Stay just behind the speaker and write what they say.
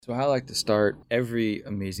So how I like to start every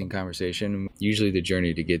amazing conversation. Usually the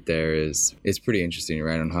journey to get there is pretty interesting,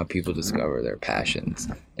 right? On how people discover their passions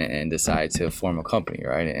and decide to form a company,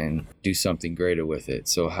 right? And do something greater with it.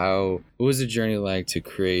 So what was the journey like to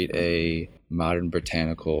create a modern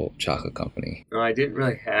botanical chocolate company? No, I didn't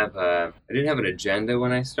really have an agenda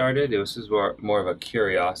when I started. It was just more of a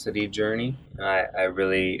curiosity journey. I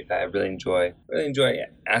really enjoy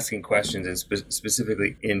asking questions, and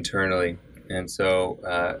specifically internally. And so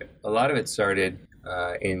a lot of it started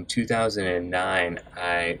in 2009.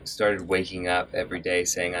 I started waking up every day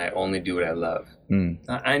saying, I only do what I love.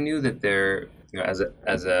 I knew that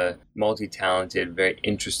as a multi-talented, very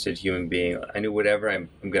interested human being, I knew whatever I'm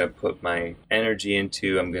going to put my energy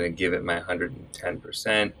into, I'm going to give it my 110%.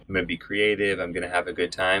 I'm going to be creative. I'm going to have a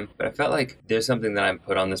good time. But I felt like there's something that I'm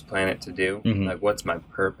put on this planet to do. Mm-hmm. Like, what's my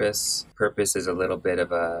purpose? Purpose is a little bit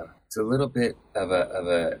of a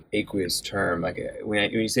aqueous term. Like when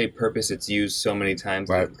you say purpose, it's used so many times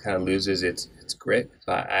that it kind of loses its grit.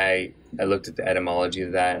 So I looked at the etymology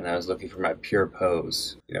of that, and I was looking for my pure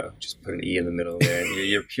pose. Just put an E in the middle there. And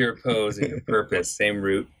your pure pose and your purpose, same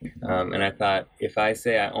root. And I thought, if I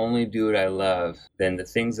say I only do what I love, then the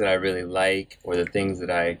things that I really like or the things that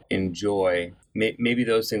I enjoy, maybe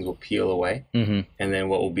those things will peel away, and then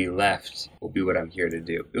what will be left will be what I'm here to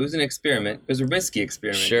do. It was an experiment. It was a risky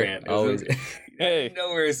experiment. Sure, Grant. always. I didn't know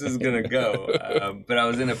where this was gonna go, but I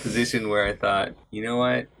was in a position where I thought, you know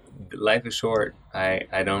what, life is short.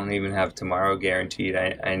 I don't even have tomorrow guaranteed.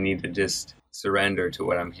 I need to just surrender to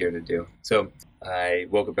what I'm here to do. So I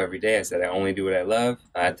woke up every day. I said, I only do what I love.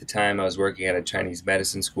 At the time, I was working at a Chinese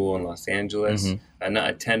medicine school in Los Angeles. Mm-hmm. I'm not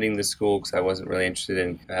attending the school because I wasn't really interested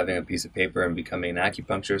in having a piece of paper and becoming an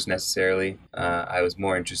acupuncturist necessarily. I was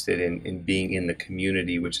more interested in being in the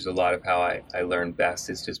community, which is a lot of how I learn best.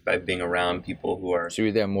 It's just by being around people who are... So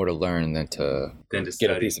you're there more to learn than to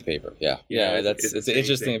get a piece of paper. Yeah, it's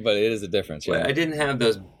interesting, but it is a difference. Well, I didn't have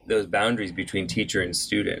those boundaries between teacher and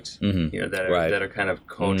student, mm-hmm. that are kind of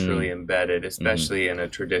culturally embedded, especially in a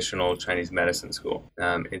traditional Chinese medicine school.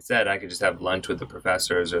 Instead, I could just have lunch with the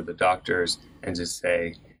professors or the doctors and just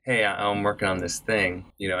say, hey, I'm working on this thing,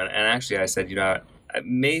 and actually I said,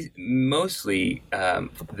 mostly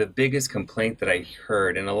the biggest complaint that I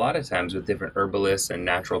heard, and a lot of times with different herbalists and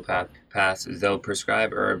naturopaths, is they'll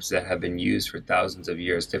prescribe herbs that have been used for thousands of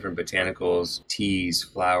years, different botanicals, teas,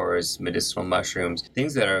 flowers, medicinal mushrooms,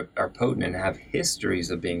 things that are potent and have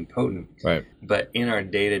histories of being potent. Right. But in our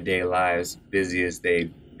day-to-day lives, busy as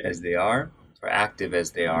they are, or active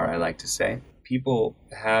as they are, I like to say, people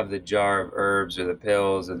have the jar of herbs or the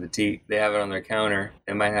pills or the tea. They have it on their counter.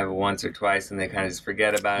 They might have it once or twice, and they kind of just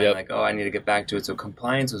forget about it. Like, oh, I need to get back to it. So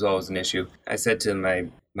compliance was always an issue. I said to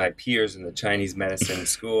my peers in the Chinese medicine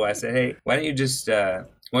school, I said, hey, why don't you just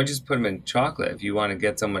put them in chocolate? If you want to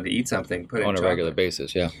get someone to eat something, put it in chocolate. On a regular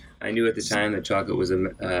basis, yeah. I knew at the time that chocolate was a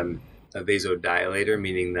vasodilator,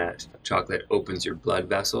 meaning that chocolate opens your blood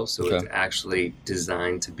vessels. So It's actually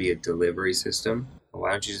designed to be a delivery system.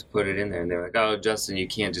 Why don't you just put it in there? And they're like, oh, Justin, you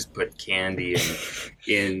can't just put candy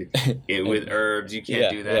in with herbs. You can't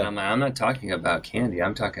do that. And I'm like, I'm not talking about candy.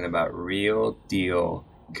 I'm talking about real deal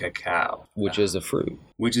cacao. Which is a fruit.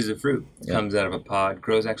 Comes out of a pod,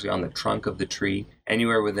 grows actually on the trunk of the tree,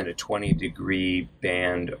 anywhere within a 20-degree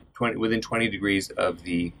band, within 20 degrees of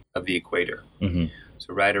the equator. Mm-hmm.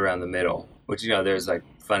 So right around the middle, which, there's like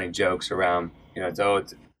funny jokes around,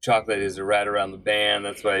 it's chocolate is right around the band,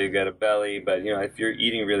 that's why you got a belly. But if you're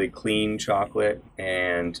eating really clean chocolate,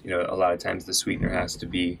 and a lot of times the sweetener has to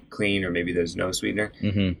be clean, or maybe there's no sweetener,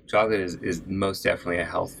 chocolate is most definitely a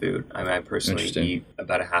health food. I personally eat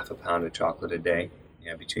about a half a pound of chocolate a day,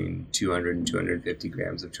 between 200 and 250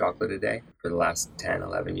 grams of chocolate a day for the last 10,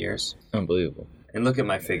 11 years. Unbelievable. And look at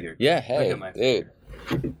my figure. Yeah, hey, look at my figure.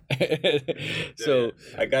 So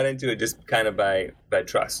I got into it just kind of by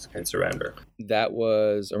trust and surrender. That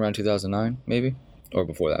was around 2009, maybe, or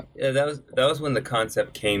before that. Yeah, that was when the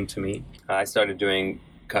concept came to me. I started doing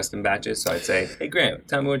custom batches. So I'd say, hey Grant,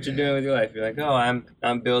 tell me what you're doing with your life. You're like, oh,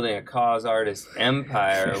 I'm building a cause artist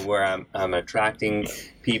empire where I'm attracting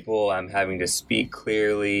people. I'm having to speak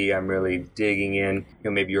clearly. I'm really digging in.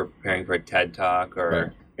 Maybe you're preparing for a TED Talk,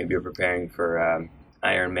 or maybe you're preparing for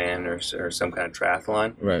Ironman or some kind of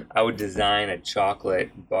triathlon. Right. I would design a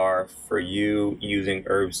chocolate bar for you using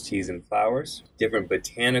herbs, teas, and flowers, different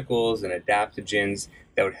botanicals and adaptogens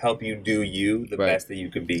that would help you do you the best that you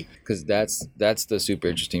could be. Because that's the super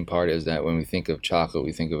interesting part, is that when we think of chocolate,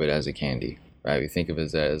 we think of it as a candy. Right, we think of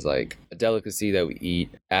it as like a delicacy that we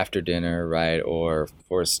eat after dinner, right, or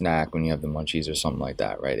for a snack when you have the munchies or something like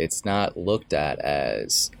that, right? It's not looked at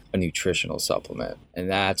as a nutritional supplement. And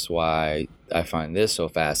that's why I find this so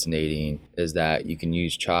fascinating, is that you can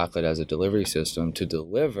use chocolate as a delivery system to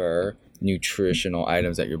deliver nutritional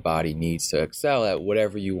items that your body needs to excel at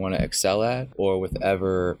whatever you want to excel at, or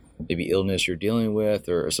whatever maybe illness you're dealing with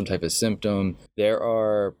or some type of symptom. There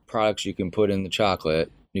are products you can put in the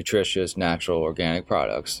chocolate, nutritious, natural, organic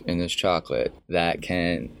products in this chocolate that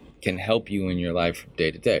can help you in your life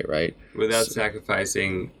day to day, right? Without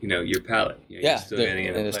sacrificing, your palate. You're still getting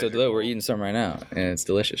and it's still delicious. We're eating some right now, and it's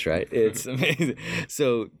delicious, right? It's amazing.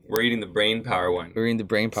 So we're eating the brain power one. We're eating the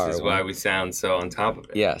brain power one. This is why we sound so on top of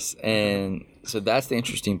it. Yes, and so that's the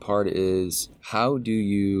interesting part, is how do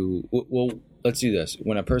you, well, let's do this.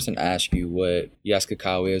 When a person asks you what Yes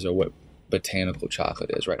Cacao is or what botanical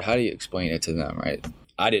chocolate is, right? How do you explain it to them, right?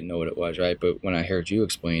 I didn't know what it was, right? But when I heard you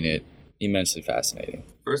explain it, immensely fascinating.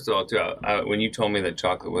 First of all, too, when you told me that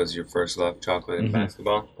chocolate was your first love, chocolate and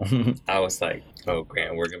basketball, I was like, "Oh,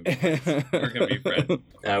 Grant, we're gonna be friends. We're gonna be friends."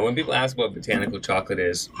 When people ask what botanical chocolate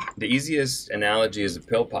is, the easiest analogy is a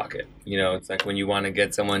pill pocket. It's like when you want to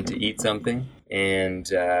get someone to eat something, and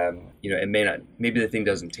it maybe the thing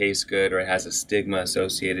doesn't taste good, or it has a stigma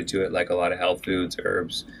associated to it, like a lot of health foods,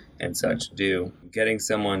 herbs, and such do. Getting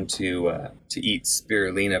someone to eat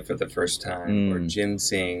spirulina for the first time, or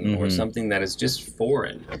ginseng, or something that is just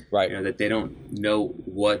foreign, right? That they don't know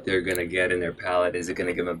what they're gonna get in their palate. Is it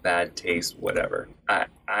gonna give them a bad taste? Whatever.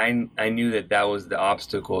 I knew that was the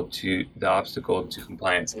obstacle to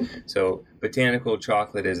compliance. So botanical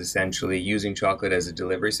chocolate is essentially using chocolate as a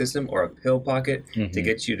delivery system or a pill pocket to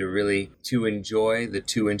get you to enjoy the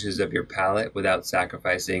 2 inches of your palate without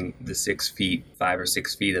sacrificing the 5 or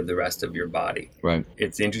 6 feet of the rest of your body. Right.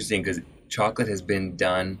 It's interesting because chocolate has been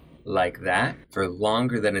done like that for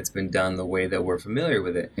longer than it's been done the way that we're familiar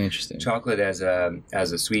with it. Interesting. Chocolate as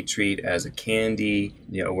a sweet treat, as a candy,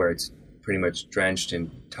 where it's pretty much drenched in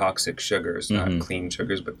toxic sugars, not clean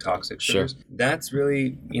sugars, but toxic sugars. Sure. That's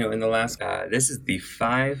really, in the last, this is the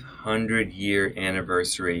 500-year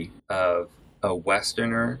anniversary of a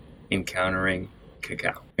Westerner encountering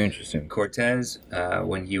cacao. Interesting. Cortez,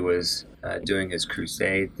 when he was doing his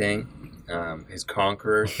crusade thing, his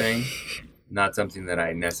conqueror thing, not something that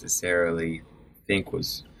I necessarily think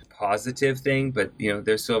was positive thing, but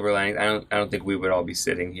there's silver linings. I don't think we would all be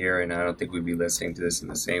sitting here, and I don't think we'd be listening to this in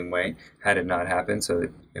the same way had it not happened. So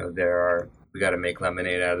that we got to make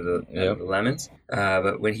lemonade out of the lemons.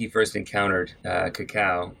 But when he first encountered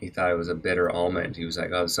cacao, he thought it was a bitter almond. He was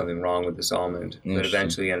like, "Oh, there's something wrong with this almond." But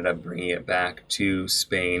eventually ended up bringing it back to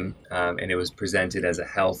Spain, and it was presented as a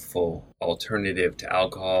healthful alternative to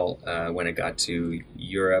alcohol when it got to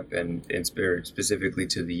Europe and specifically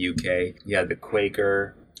to the UK. You had the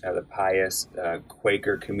Quaker, the pious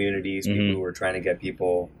Quaker communities, people who were trying to get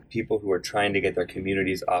people who were trying to get their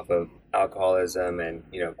communities off of alcoholism and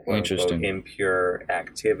quote unquote impure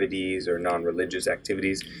activities or non-religious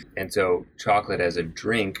activities. And so chocolate as a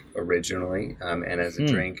drink originally, and as a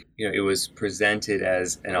drink, it was presented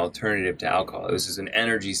as an alternative to alcohol. It was just an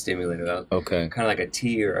energy stimulator. Okay. Kind of like a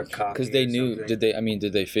tea or a coffee. Because they knew, did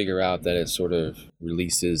they figure out that it sort of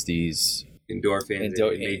releases these endorphins,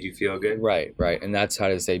 it made you feel good? Right. And that's how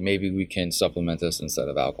to say maybe we can supplement this instead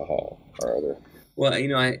of alcohol or other. Well,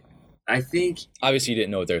 I think obviously you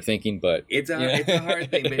didn't know what they're thinking, but it's a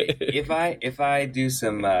hard thing. But if I do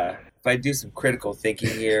some critical thinking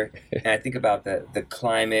here, and I think about the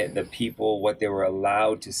climate, the people, what they were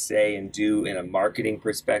allowed to say and do in a marketing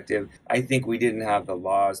perspective, I think we didn't have the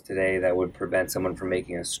laws today that would prevent someone from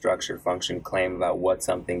making a structure function claim about what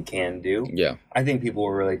something can do. Yeah, I think people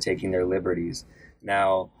were really taking their liberties.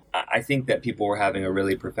 Now, I think that people were having a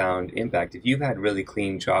really profound impact. If you've had really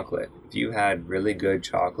clean chocolate, if you had really good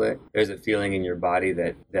chocolate, there's a feeling in your body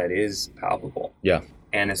that is palpable. Yeah.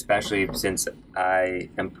 And especially since I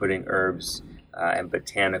am putting herbs and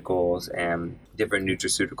botanicals and different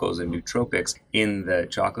nutraceuticals and nootropics in the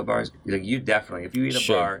chocolate bars, you definitely, if you eat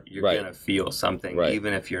a bar, you're going to feel something,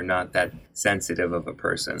 even if you're not that sensitive of a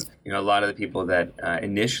person. A lot of the people that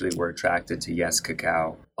initially were attracted to Yes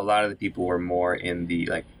Cacao, a lot of the people were more in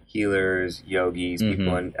the healers, yogis,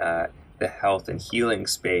 people in the health and healing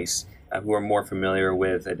space, who are more familiar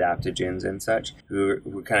with adaptogens and such,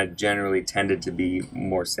 who kind of generally tended to be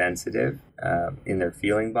more sensitive in their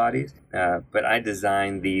feeling bodies. But I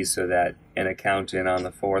designed these so that an accountant on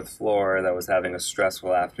the 4th floor that was having a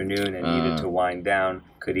stressful afternoon and needed to wind down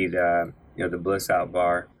could eat the Bliss Out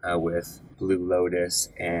bar with Blue Lotus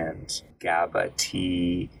and GABA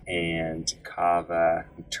tea and kava,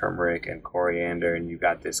 and turmeric and coriander, and you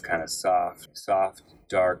got this kind of soft,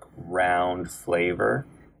 dark, round flavor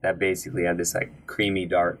that basically had this creamy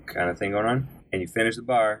dark kind of thing going on. And you finish the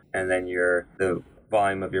bar, and then the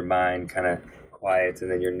volume of your mind kind of quiets, and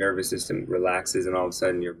then your nervous system relaxes, and all of a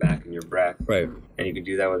sudden you're back in your breath. Right. And you can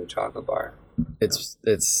do that with a chocolate bar. It's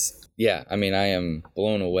yeah. I mean, I am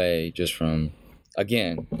blown away just from,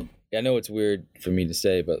 again, I know it's weird for me to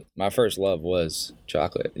say, but my first love was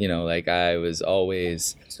chocolate. You know, like I was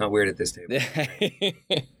always. It's not weird at this table.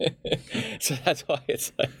 So that's why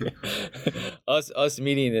it's like us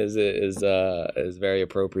meeting is very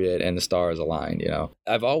appropriate, and the stars aligned. You know,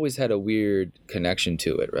 I've always had a weird connection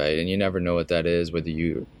to it, right? And you never know what that is, whether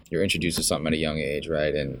you're introduced to something at a young age,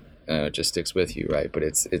 right? And it just sticks with you, right? But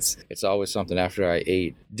it's always something. After I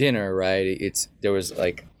ate dinner, right, there was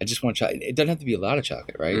like, I just want chocolate. It doesn't have to be a lot of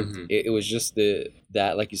chocolate, right? Mm-hmm. It was just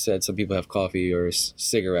that, like you said, some people have coffee or a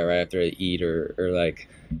cigarette right after they eat, or like,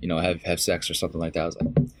 you know, have sex or something like that. I was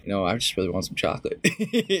like, you know, I just really want some chocolate.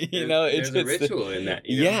 There's a ritual in that.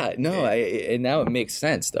 Yeah, no, and now it makes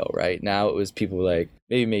sense though, right? Now it was people like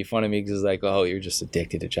maybe made fun of me because it's like, oh, you're just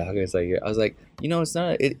addicted to chocolate. It's like, I was like, you know, it's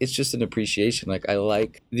not. It's just an appreciation. Like I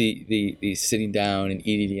like the sitting down and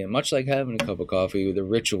eating it, much like having a cup of coffee. The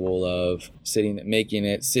ritual of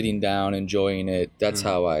sitting down, enjoying it. That's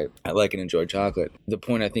how I like and enjoy chocolate. The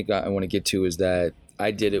point I think I want to get to is that I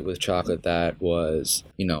did it with chocolate that was,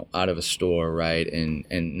 you know, out of a store, right? And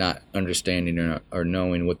not understanding or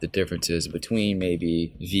knowing what the difference is between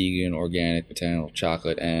maybe vegan, organic, botanical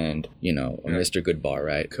chocolate and, you know, a Mr. Good bar,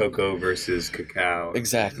 right? Cocoa versus cacao.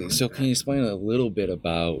 Exactly. So can you explain a little bit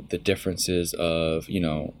about the differences of, you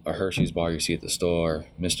know, a Hershey's bar you see at the store,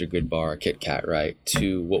 Mr. Good bar, Kit Kat, right,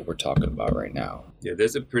 to what we're talking about right now? Yeah,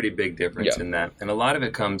 there's a pretty big difference in that. And a lot of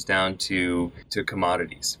it comes down to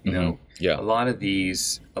commodities. You know, a lot of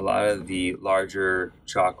the larger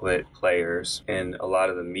chocolate players and a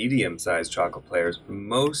lot of the medium-sized chocolate players,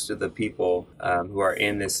 most of the people who are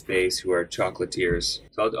in this space who are chocolatiers.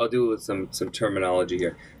 So I'll do some terminology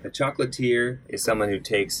here. A chocolatier is someone who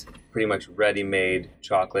takes pretty much ready-made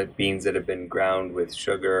chocolate beans that have been ground with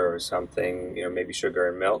sugar or something, you know, maybe sugar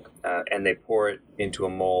and milk, and they pour it into a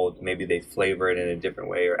mold. Maybe they flavor it in a different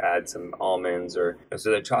way or add some almonds, or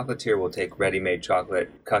so the chocolatier will take ready-made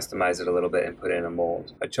chocolate, customize it a little bit, and put it in a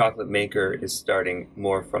mold. A chocolate maker is starting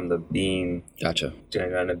more from the bean. Gotcha.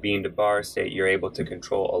 On a bean to bar state, you're able to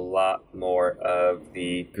control a lot more of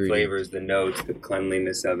the flavors, the notes, the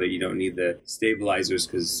cleanliness of it. You don't need the stabilizers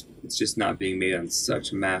because it's just not being made on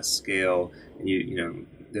such mass scale. And you know,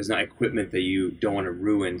 there's not equipment that you don't want to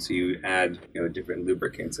ruin, so you add, you know, different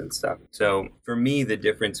lubricants and stuff. So for me, the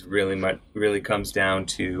difference really comes down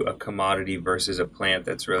to a commodity versus a plant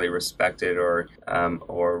that's really respected or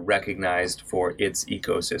recognized for its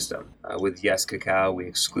ecosystem. With Yes Cacao, we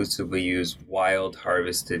exclusively use wild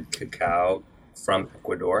harvested cacao from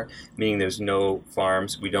Ecuador, meaning there's no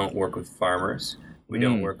farms. We don't work with farmers. We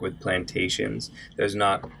don't work with plantations. There's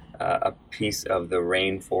not a piece of the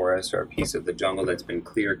rainforest or a piece of the jungle that's been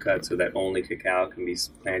clear cut so that only cacao can be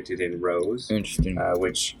planted in rows. Interesting.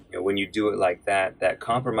 Which, you know, when you do it like that, that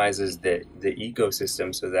compromises the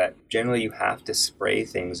ecosystem, so that generally you have to spray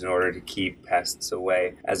things in order to keep pests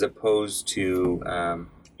away, as opposed to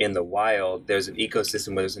in the wild, there's an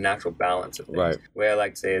ecosystem where there's a natural balance of things. Right. The way I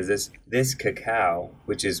like to say is this cacao,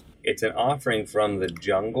 which is, it's an offering from the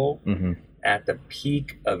jungle. Mm-hmm. At the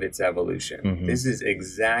peak of its evolution. Mm-hmm. This is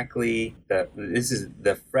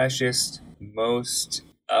the freshest, most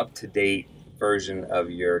up-to-date version of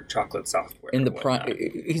your chocolate software.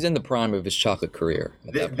 He's in the prime of his chocolate career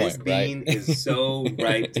at that point, this bean right? is so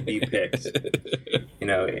ripe to be picked. You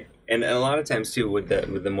know, and a lot of times too with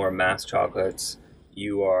the more mass chocolates,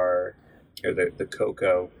 the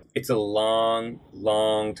cocoa, it's a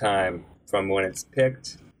long time from when it's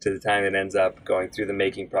picked to the time it ends up going through the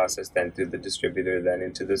making process, then through the distributor, then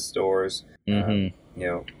into the stores, you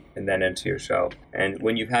know, and then into your shelf. And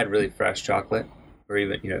when you've had really fresh chocolate, or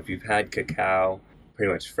even, you know, if you've had cacao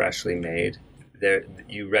pretty much freshly made,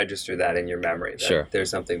 you register that in your memory. Sure. There's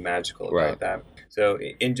something magical about that. So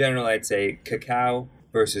in general, I'd say cacao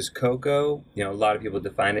versus cocoa, you know, a lot of people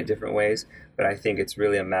define it different ways, but I think it's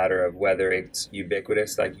really a matter of whether it's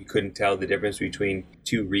ubiquitous, like you couldn't tell the difference between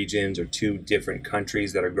two regions or two different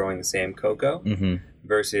countries that are growing the same cocoa,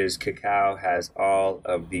 versus cacao has all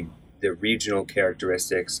of the regional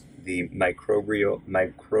characteristics, the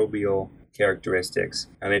microbial characteristics.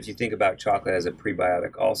 I mean, if you think about chocolate as a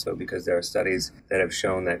prebiotic also, because there are studies that have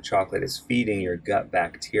shown that chocolate is feeding your gut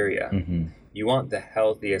bacteria. You want the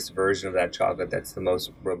healthiest version of that chocolate that's the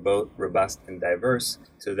most robust and diverse,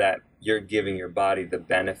 so that you're giving your body the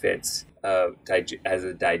benefits of as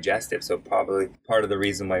a digestive. So probably part of the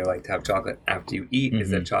reason why you like to have chocolate after you eat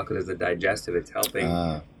is that chocolate is a digestive. It's helping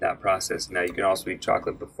that process. Now you can also eat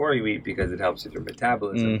chocolate before you eat because it helps with your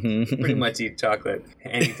metabolism. Pretty much eat chocolate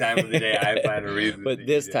any time of the day. I find a reason. But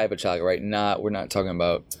this type of chocolate, right? We're not talking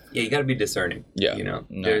about. Yeah, you got to be discerning. Yeah, you know,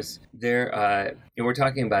 no. we're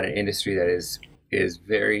talking about an industry that is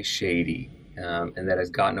very shady. And that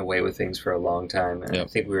has gotten away with things for a long time. And I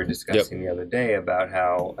think we were discussing the other day about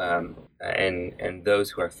how, and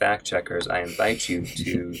those who are fact checkers, I invite you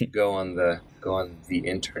to go on the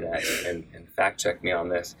internet and fact check me on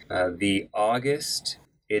this. The August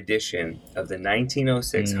edition of the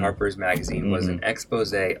 1906 Harper's Magazine was an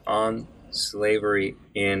expose on slavery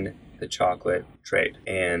in the chocolate trade,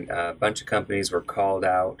 and a bunch of companies were called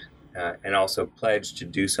out and also pledged to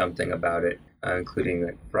do something about it. Including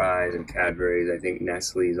like Fry's and Cadbury's, I think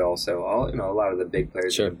Nestle's also. A lot of the big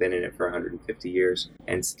players have been in it for 150 years,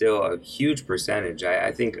 and still a huge percentage.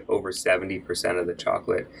 I think over 70% of the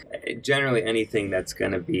chocolate. Generally, anything that's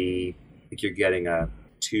going to be like you're getting a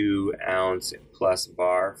 2-ounce plus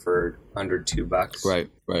bar for under $2. Right.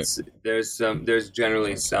 There's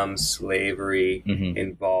generally some slavery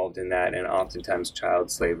involved in that, and oftentimes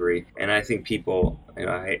child slavery. And I think people,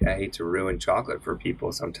 I hate to ruin chocolate for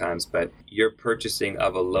people sometimes, but your purchasing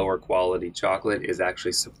of a lower quality chocolate is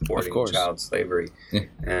actually supporting child slavery.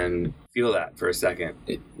 And feel that for a second.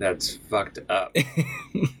 That's fucked up.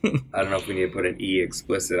 I don't know if we need to put an E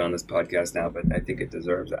explicit on this podcast now, but I think it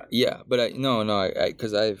deserves that. Yeah, but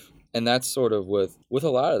because and that's sort of with a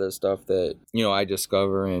lot of the stuff that, I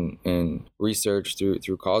discover and research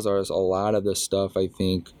through Cause Artists. A lot of the stuff I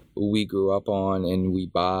think we grew up on and we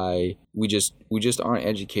buy, we just aren't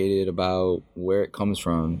educated about where it comes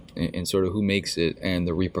from and sort of who makes it and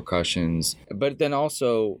the repercussions. But then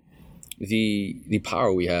also the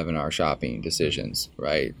power we have in our shopping decisions,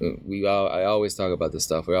 right? I always talk about this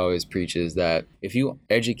stuff. We always preach is that if you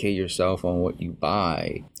educate yourself on what you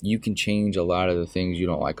buy, you can change a lot of the things you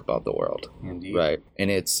don't like about the world. Indeed. Right?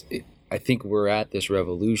 And I think we're at this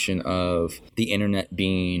revolution of the internet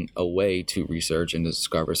being a way to research and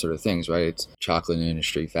discover sort of things, right? It's chocolate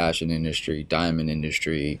industry, fashion industry, diamond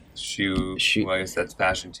industry. Shoe. Well, I guess that's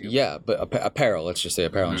fashion too. Yeah, but apparel, let's just say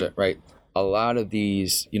apparel, right? A lot of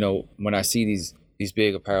these, when I see these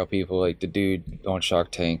big apparel people, like the dude on Shark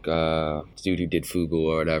Tank, the dude who did Fubu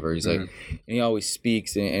or whatever, he's like, and he always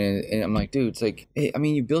speaks, and I'm like, dude, it's like, hey, I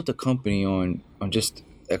mean, you built a company on just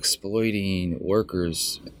exploiting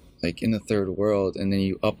workers, like in the third world, and then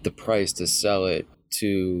you up the price to sell it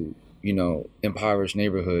to, impoverished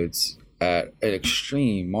neighborhoods at an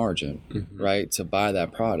extreme margin, right, to buy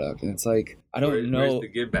that product. And it's like, I don't know. Where's the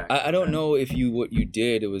give back? I don't know if what you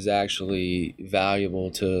did, it was actually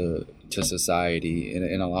valuable to society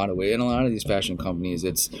in a lot of ways. In a lot of these fashion companies,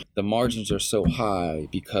 the margins are so high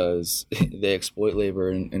because they exploit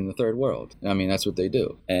labor in the third world. I mean, that's what they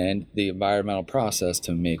do. And the environmental process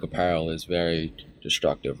to make apparel is very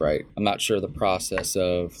destructive, right? I'm not sure the process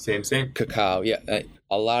of same cacao. Yeah.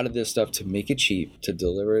 A lot of this stuff to make it cheap, to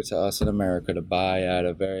deliver it to us in America, to buy at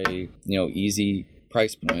a very, easy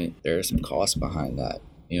price point, there's some cost behind that.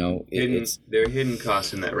 There are hidden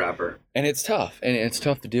costs in that wrapper. And it's tough. And it's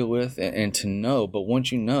tough to deal with and to know. But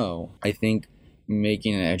once you know, I think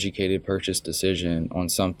making an educated purchase decision on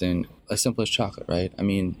something as simple as chocolate, right? I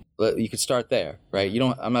mean, you could start there, right?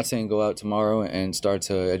 I'm not saying go out tomorrow and start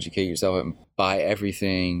to educate yourself and buy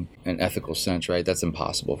everything in an ethical sense, right? That's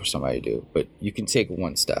impossible for somebody to do. But you can take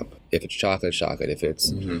one step. If it's chocolate, chocolate. If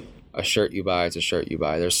it's a shirt you buy, it's a shirt you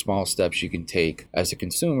buy. There's small steps you can take as a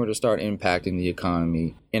consumer to start impacting the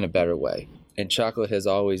economy in a better way. And chocolate has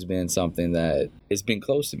always been something that has been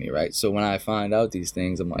close to me, right? So when I find out these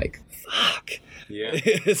things, I'm like, fuck. Yeah.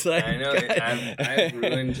 It's like, I know. I've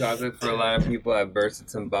ruined chocolate for a lot of people. I've bursted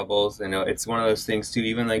some bubbles. I know it's one of those things, too.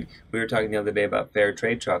 Even like we were talking the other day about fair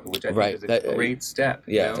trade chocolate, which I think is a great step.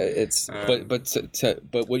 Yeah, it's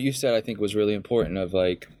but what you said, I think, was really important of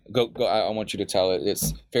like, go. I want you to tell it.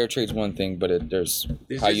 It's fair trade's one thing, but there's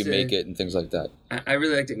how you make it and things like that. I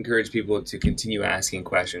really like to encourage people to continue asking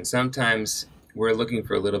questions. Sometimes we're looking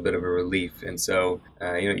for a little bit of a relief. And so,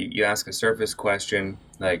 you ask a surface question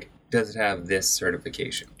like, does it have this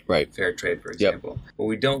certification? Right. Fair trade, for example. Yep. But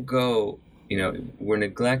we don't go, we're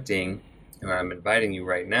neglecting, or I'm inviting you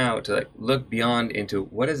right now to look beyond into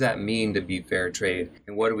what does that mean to be fair trade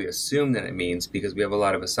and what do we assume that it means, because we have a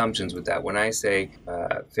lot of assumptions with that. When I say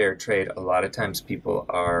fair trade, a lot of times people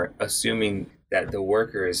are assuming that the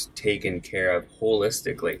worker is taken care of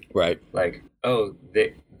holistically. Right. Like, oh,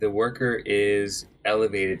 the worker is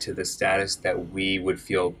elevated to the status that we would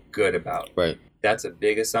feel good about. Right. that's a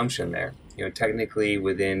big assumption there. Technically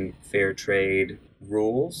within fair trade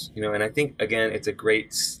rules, and I think again it's a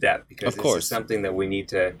great step, because this is something that we need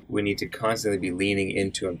to constantly be leaning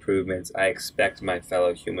into improvements. I expect my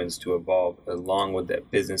fellow humans to evolve along with the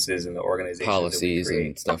businesses and the organizations, policies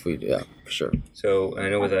and stuff we do. Yeah, for sure. So I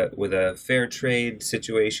know with a fair trade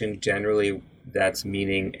situation, generally that's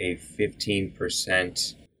meaning a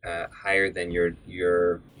 15% higher than your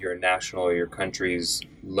national or your country's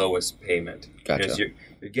lowest payment. Gotcha.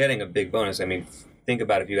 You're getting a big bonus. I mean, think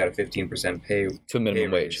about if you got a 15% pay to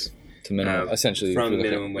minimum wage, to minimum, essentially from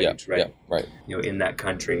minimum wage, right? Yeah, right. In that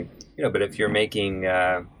country, but if you're making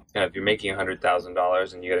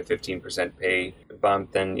 $100,000 and you get a 15% pay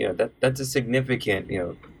bump, then that's a significant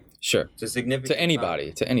Sure. It's a significant to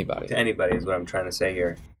anybody. To anybody is what I'm trying to say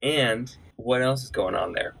here. And what else is going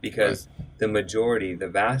on there? Because the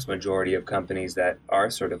vast majority of companies that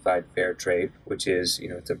are certified fair trade, which is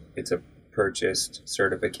it's a purchased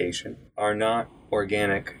certification, are not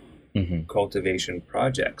organic cultivation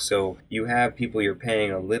projects. So you have people you're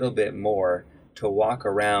paying a little bit more to walk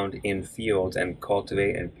around in fields and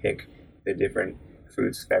cultivate and pick the different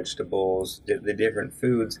fruits, vegetables, the different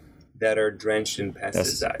foods that are drenched in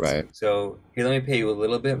pesticides. Right. So here, let me pay you a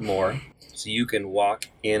little bit more so you can walk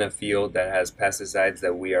in a field that has pesticides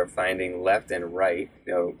that we are finding left and right.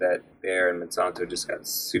 That Bayer and Monsanto just got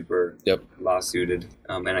super lawsuited.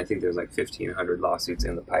 And I think there's like 1,500 lawsuits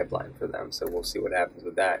in the pipeline for them. So we'll see what happens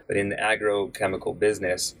with that. But in the agrochemical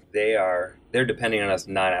business, they're depending on us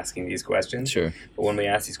not asking these questions. Sure. But when we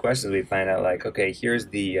ask these questions, we find out like, okay, here's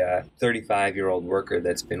the 35-year-old worker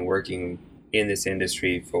that's been working in this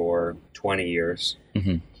industry for 20 years.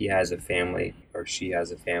 He has a family, or she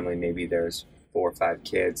has a family. Maybe there's 4 or 5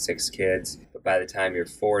 kids, 6 kids. But by the time you're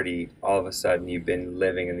 40, all of a sudden you've been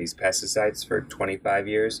living in these pesticides for 25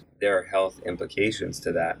 years. There are health implications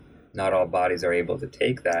to that. Not all bodies are able to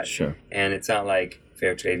take that. Sure. And it's not like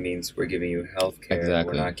fair trade means we're giving you health care.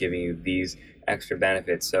 Exactly. We're not giving you these extra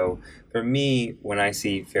benefits. So for me, when I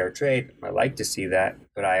see fair trade, I like to see that,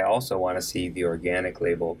 but I also want to see the organic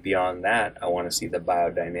label. Beyond that, I want to see the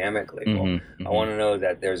biodynamic label. I want to know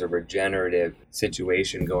that there's a regenerative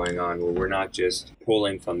situation going on where we're not just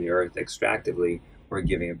pulling from the earth extractively, we're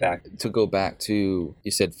giving it back. To go back to,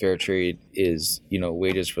 you said fair trade is,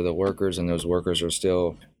 wages for the workers, and those workers are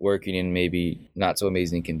still working in maybe not so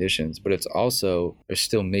amazing conditions, but it's also, they're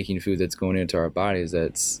still making food that's going into our bodies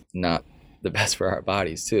that's not the best for our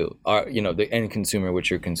bodies too. The end consumer, which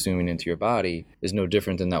you're consuming into your body, is no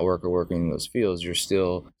different than that worker working in those fields. You're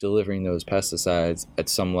still delivering those pesticides at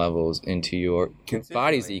some levels into your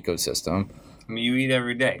body's ecosystem. I mean, you eat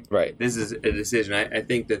every day. Right. This is a decision. I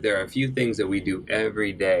think that there are a few things that we do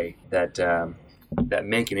every day that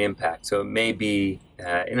make an impact. So it may be,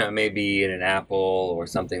 it may be in an apple or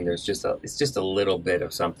something. It's just a little bit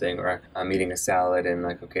of something. Or I'm eating a salad and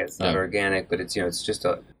like, okay, it's not organic, but it's it's just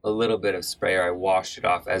a little bit of spray. Or I washed it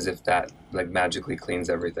off as if that like magically cleans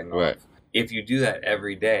everything off. Right. If you do that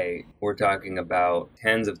every day, we're talking about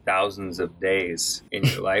tens of thousands of days in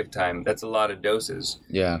your lifetime. That's a lot of doses.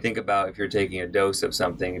 Yeah. Think about if you're taking a dose of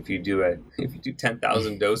something. If you do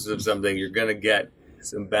 10,000 doses of something, you're gonna get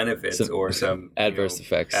some benefits or some adverse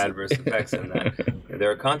effects. Adverse effects in that. There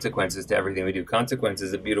are consequences to everything we do. Consequence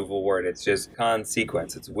is a beautiful word. It's just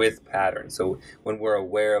consequence. It's with pattern. So when we're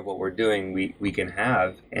aware of what we're doing, we can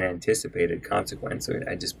have an anticipated consequence. So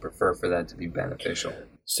I just prefer for that to be beneficial.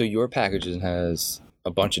 So your packaging has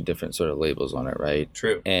a bunch of different sort of labels on it, right?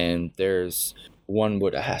 True. And there's I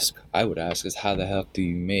would ask is, how the heck do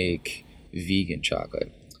you make vegan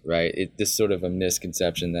chocolate, right? This sort of a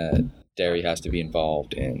misconception that dairy has to be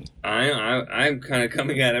involved in. I'm kind of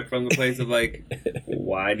coming at it from the place of like,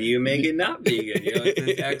 why do you make it not vegan? It's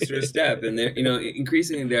this extra step, and there,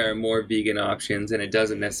 increasingly there are more vegan options, and it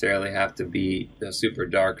doesn't necessarily have to be a super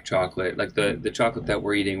dark chocolate. Like the chocolate that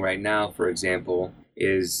we're eating right now, for example,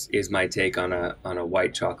 is my take on a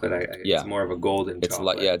white chocolate. It's more of a golden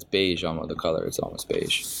chocolate. It's beige almost. The color, it's almost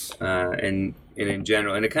beige. And in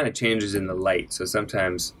general, and it kind of changes in the light. So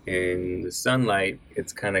sometimes in the sunlight,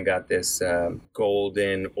 it's kind of got this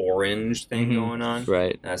golden orange thing going on.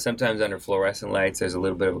 Right. Sometimes under fluorescent lights, there's a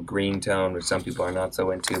little bit of a green tone, which some people are not so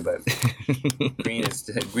into. But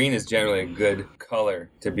green is generally a good color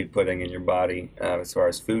to be putting in your body as far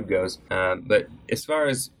as food goes. But as far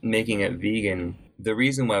as making it vegan, the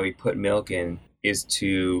reason why we put milk in is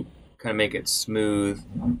to kind of make it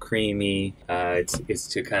smooth, creamy. It's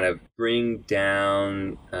to kind of bring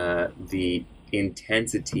down the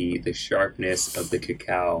intensity, the sharpness of the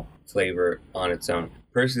cacao flavor on its own.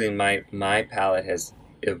 Personally, my palate has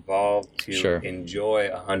evolved to enjoy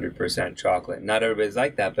 100% chocolate. Not everybody's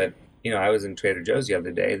like that, but I was in Trader Joe's the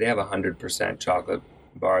other day. They have 100% chocolate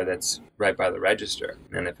bar that's right by the register.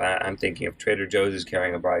 And if I'm thinking if Trader Joe's is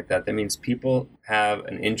carrying a bar like that, that means people have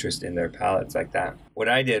an interest in their palates like that. What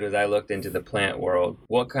I did was I looked into the plant world.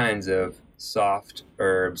 What kinds of soft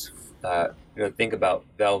herbs, think about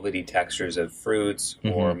velvety textures of fruits,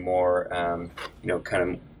 or more,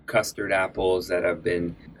 kind of custard apples that have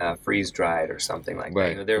been freeze dried or something like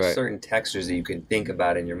that. There are certain textures that you can think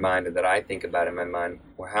about in your mind, or that I think about in my mind.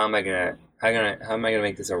 Well, how am I gonna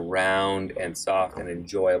make this a round and soft and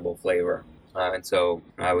enjoyable flavor? And so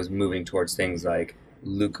I was moving towards things like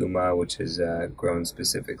lucuma, which is grown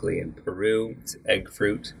specifically in Peru. It's egg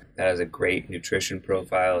fruit that has a great nutrition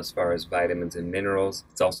profile as far as vitamins and minerals.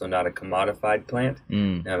 It's also not a commodified plant.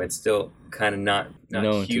 It's still kind of not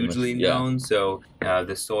hugely known. So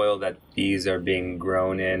the soil that these trees are being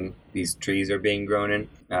grown in,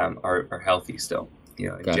 are healthy still.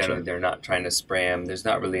 Generally they're not trying to spray them. There's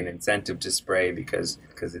not really an incentive to spray because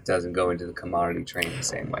it doesn't go into the commodity train the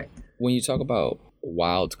same way. When you talk about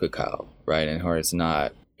wild cacao, right, and how it's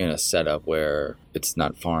not in a setup where it's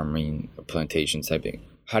not farming or plantation type thing,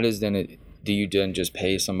 do you then just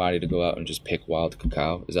pay somebody to go out and just pick wild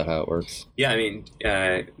cacao? Is that how it works? Yeah, I mean,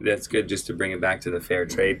 that's good just to bring it back to the fair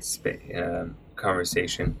trade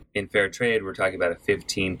conversation. In fair trade, we're talking about a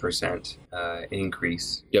 15%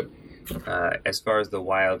 increase. Yep. As far as the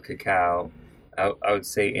wild cacao, I would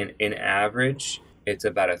say in average, it's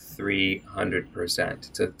about a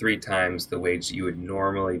 300%. So 3 times the wage you would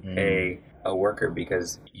normally pay a worker,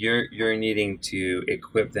 because you're needing to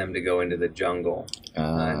equip them to go into the jungle,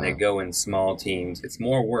 and they go in small teams. It's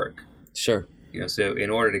more work. Sure. So in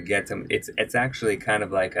order to get them, it's actually kind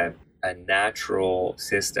of like a natural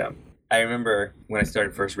system. I remember when I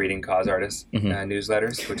started first reading Cause Artists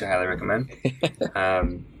newsletters, which I highly recommend.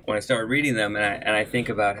 When I started reading them, and I think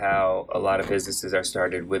about how a lot of businesses are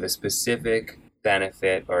started with a specific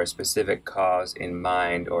benefit or a specific cause in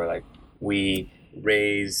mind, or like we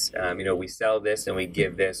raise, we sell this and we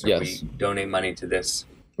give this, or we donate money to this.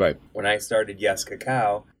 Right. When I started Yes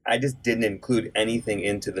Cacao, I just didn't include anything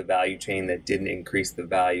into the value chain that didn't increase the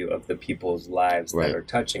value of the people's lives that are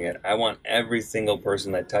touching it. I want every single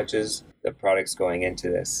person that touches the products going into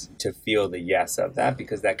this to feel the yes of that,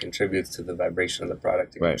 because that contributes to the vibration of the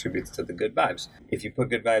product. It contributes to the good vibes. If you put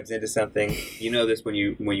good vibes into something, you know this when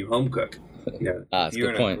you home cook. If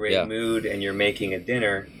you're in a great mood and you're making a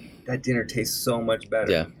dinner, that dinner tastes so much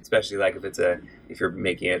better. Yeah. Especially like if you're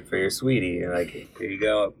making it for your sweetie, you're like, here you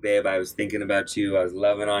go, babe, I was thinking about you, I was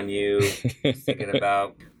loving on you, thinking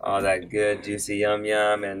about all that good juicy yum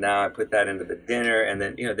yum, and now I put that into the dinner, and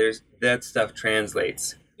then there's that stuff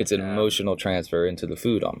translates. It's an emotional transfer into the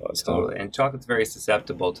food almost. Totally. And chocolate's very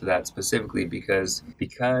susceptible to that, specifically because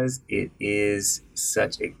it is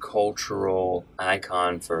such a cultural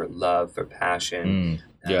icon for love, for passion.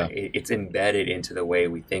 It's embedded into the way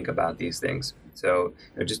we think about these things. So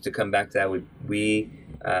just to come back to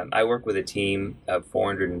that, I work with a team of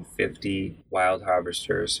 450 wild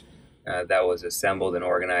harvesters that was assembled and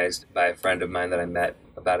organized by a friend of mine that I met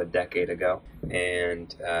about a decade ago.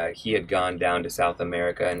 And he had gone down to South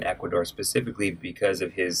America and Ecuador specifically because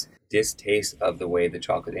of his distaste of the way the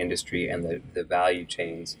chocolate industry and the value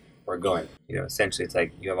chains were going. Essentially it's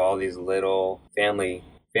like you have all these little families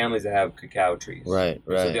that have cacao trees. Right.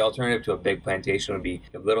 So the alternative to a big plantation would be you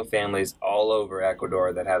have little families all over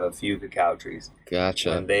Ecuador that have a few cacao trees.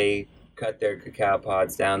 Gotcha. And they cut their cacao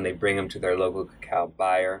pods down, they bring them to their local cacao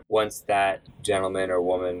buyer. Once that gentleman or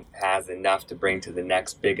woman has enough to bring to the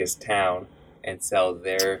next biggest town and sell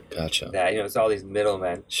their it's all these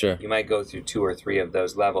middlemen. Sure. You might go through 2 or 3 of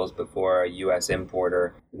those levels before a U.S.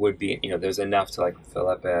 importer would be, there's enough to like fill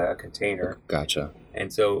up a container. Gotcha.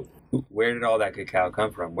 And so where did all that cacao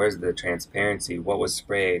come from? Where's the transparency? What was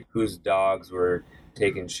sprayed? Whose dogs were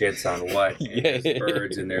taking shits on what? And there's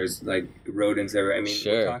birds and there's like rodents everywhere. I mean,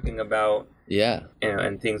 we're talking about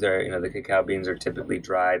and things are the cacao beans are typically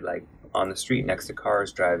dried like on the street next to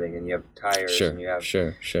cars driving, and you have tires and you have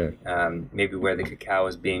maybe where the cacao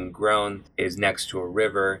is being grown is next to a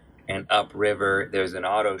river, and upriver there's an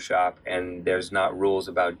auto shop, and there's not rules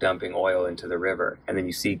about dumping oil into the river. And then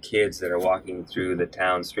you see kids that are walking through the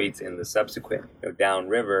town streets in the subsequent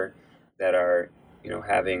downriver that are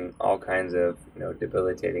having all kinds of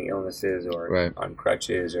debilitating illnesses or on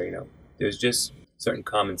crutches, or there's just certain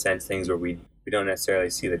common sense things where we don't necessarily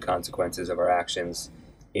see the consequences of our actions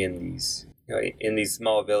in these in these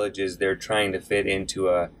small villages. They're trying to fit into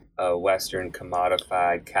a Western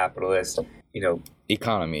commodified capitalist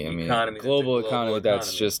economy. I mean, global economy.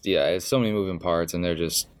 That's just it's so many moving parts, and we're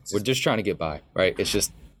just trying to get by, right? It's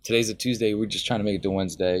just today's a Tuesday. We're just trying to make it to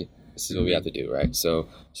Wednesday. This is what we have to do, right? So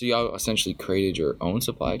y'all essentially created your own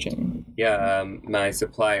supply chain. Yeah, my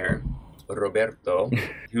supplier, Roberto,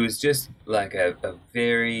 he was just like a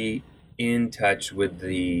very in touch with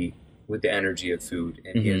the energy of food,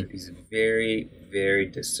 and he's very, very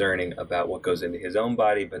discerning about what goes into his own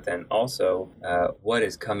body, but then also what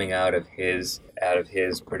is coming out of his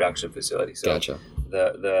production facility. So Gotcha.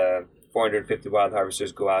 The 450 wild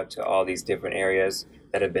harvesters go out to all these different areas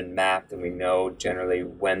that have been mapped, and we know generally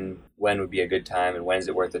when would be a good time and when is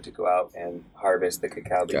it worth it to go out and harvest the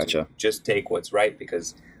cacao beans. Gotcha. Just take what's right,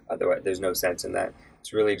 because otherwise there's no sense in that.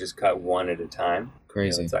 It's really just cut one at a time.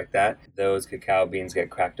 Crazy. It's like that. Those cacao beans get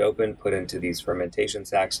cracked open, put into these fermentation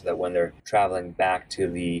sacks, so that when they're traveling back to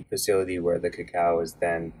the facility where the cacao is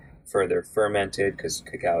then further fermented, because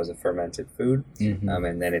cacao is a fermented food,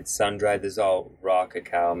 and then it's sun-dried. This is all raw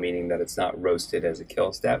cacao, meaning that it's not roasted as a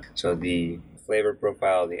kill step. So the flavor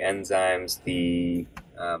profile, the enzymes, the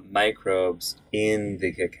microbes in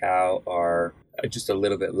the cacao are just a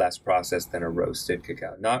little bit less processed than a roasted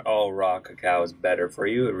cacao. Not all raw cacao is better for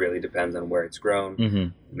you. It really depends on where it's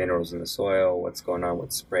grown, minerals in the soil, what's going on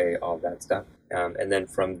with spray, all that stuff. And then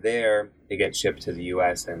from there, it gets shipped to the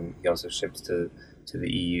U.S. and he also ships to the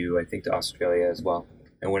EU, I think to Australia as well.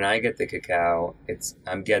 And when I get the cacao,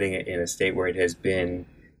 I'm getting it in a state where the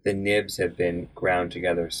nibs have been ground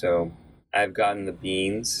together. So I've gotten the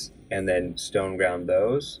beans and then stone ground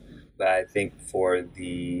those, but I think for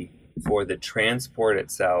the transport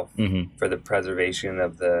itself, for the preservation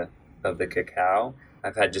of the cacao,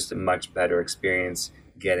 I've had just a much better experience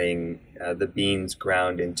getting the beans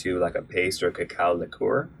ground into like a paste or cacao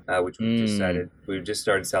liqueur, which we've just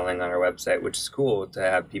started selling on our website, which is cool to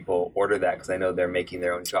have people order that, because I know they're making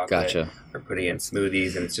their own chocolate Gotcha. or putting it in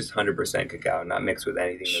smoothies, and it's just 100% cacao, not mixed with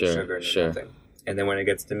anything, no sugar, no nothing. And then when it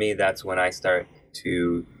gets to me, that's when I start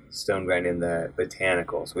to stone grind in the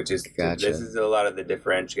botanicals, which is this is a lot of the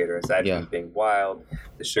differentiator. Aside from being wild,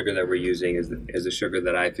 the sugar that we're using is the sugar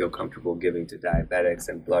that I feel comfortable giving to diabetics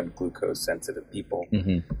and blood glucose sensitive people,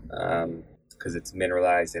 because it's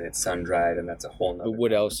mineralized and it's sun dried, and that's a whole nother. But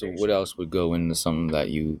what else would go into something that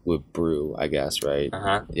you would brew? I guess, right?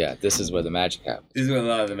 Yeah, this is where the magic happens. This is where a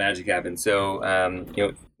lot of the magic happens. So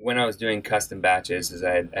when I was doing custom batches, as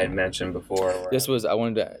I had mentioned before, I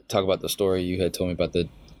wanted to talk about the story you had told me about the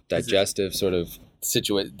digestive sort of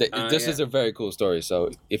situation. This is a very cool story. So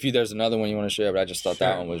if there's another one you want to share, but I just thought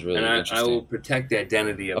that one was really interesting. I will protect the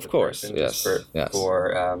identity of the person, yes, for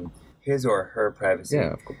his or her privacy.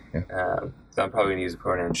 Yeah, of course. Yeah. So I'm probably going to use the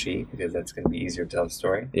pronoun she, because that's going to be easier to tell the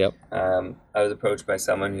story. Yep. I was approached by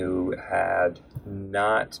someone who had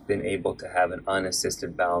not been able to have an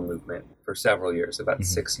unassisted bowel movement for several years, about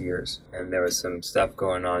 6 years. And there was some stuff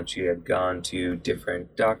going on. She had gone to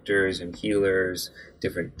different doctors and healers,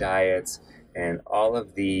 different diets, and all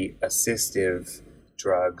of the assistive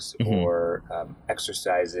drugs or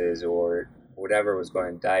exercises or whatever was going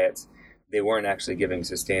on, diets, they weren't actually giving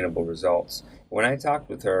sustainable results. When I talked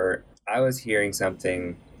with her, I was hearing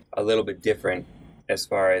something a little bit different, as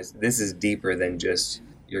far as this is deeper than just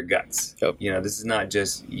your guts. Yep. This is not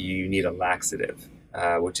just you need a laxative,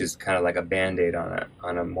 which is kind of like a Band-Aid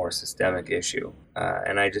on a more systemic issue.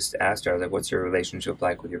 And I just asked her, I was like, what's your relationship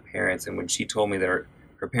like with your parents? And when she told me that her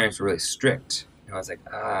parents were really strict, I was like,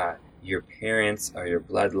 your parents are your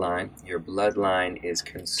bloodline. Your bloodline is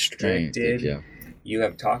constricted. Yeah. You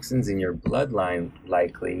have toxins in your bloodline,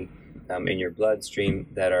 likely, in your bloodstream,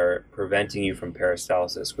 that are preventing you from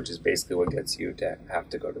peristalsis, which is basically what gets you to have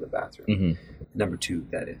to go to the bathroom. Number 2,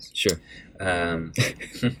 that is. Sure.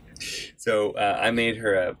 So I made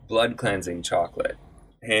her a blood cleansing chocolate,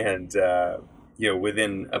 and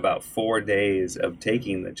within about 4 days of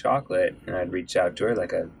taking the chocolate, and I'd reach out to her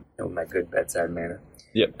like my good bedside manner.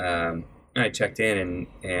 Yep. And I checked in,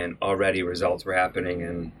 and already results were happening,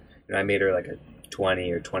 and I made her like a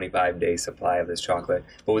 20 or 25 day supply of this chocolate,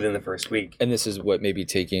 but within the first week. And this is what, maybe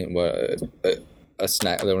taking a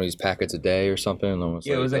snack, one of these packets a day or something? Almost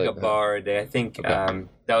it was like a bar a day. I think that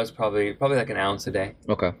was probably like an ounce a day.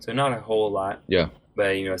 Okay. So not a whole lot. Yeah.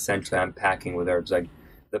 But, essentially I'm packing with herbs. Like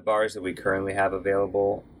the bars that we currently have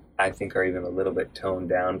available, I think are even a little bit toned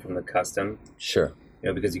down from the custom. Sure.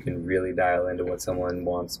 Because you can really dial into what someone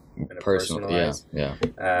wants in a personalized. Yeah.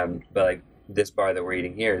 But like, this bar that we're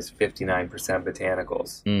eating here is 59%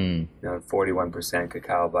 botanicals, 41%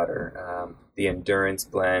 cacao butter. The Endurance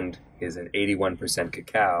blend is an 81%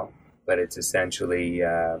 cacao, but it's essentially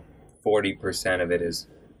 40% of it is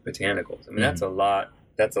botanicals. I mean, that's a lot.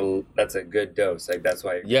 That's a good dose. Like that's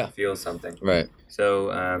why you feel something. Right.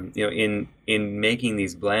 So in making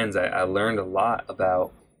these blends, I learned a lot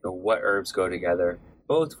about what herbs go together,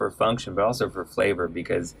 both for function but also for flavor,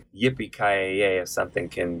 because yippee-ki-yay if something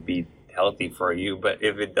can be healthy for you, but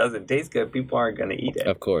if it doesn't taste good, people aren't going to eat it.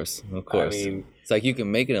 Of course. I mean, It's like you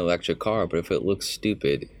can make an electric car, but if it looks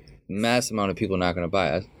stupid, mass amount of people are not going to buy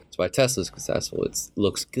it. That's why Tesla's successful. It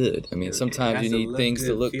looks good. I mean, sometimes you need things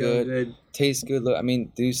to look good, taste good. I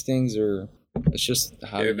mean, these things are, it's just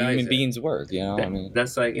how human beings work, you know? I mean,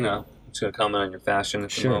 that's like, you know, I'm just going to comment on your fashion at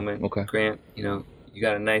the moment. Okay. Grant, you know, you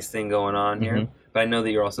got a nice thing going on here. But I know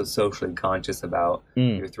that you're also socially conscious about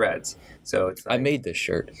your threads. So it's like, I made this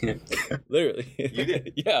shirt. Literally. You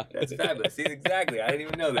did? Yeah. That's fabulous. See, exactly. I didn't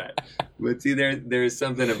even know that. But see, there's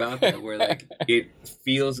something about that where like it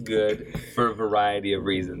feels good for a variety of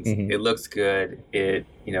reasons. It looks good. It,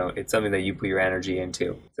 you know, it's something that you put your energy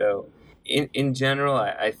into. So in general,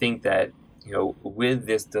 I think that, you know, with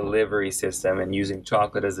this delivery system and using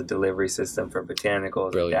chocolate as a delivery system for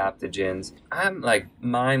botanicals, adaptogens, I'm like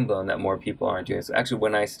mind blown that more people aren't doing this. So actually,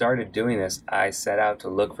 when I started doing this, I set out to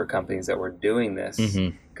look for companies that were doing this,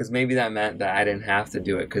 because maybe that meant that I didn't have to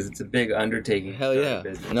do it, because it's a big undertaking. Hell yeah.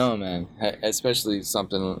 No, man. Especially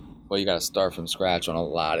something where you got to start from scratch on a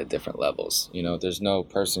lot of different levels. You know, there's no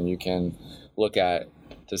person you can look at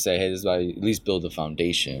to say, hey, this is how you at least build the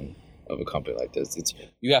foundation of a company like this. It's,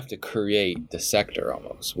 you have to create the sector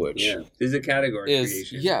almost, which is a category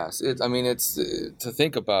creation. Yes, I mean, it's to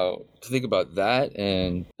think about that,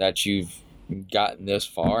 and that you've gotten this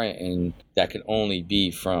far, and that can only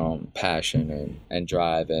be from passion and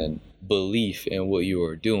drive and belief in what you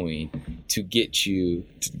are doing to get you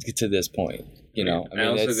to this point. You know, I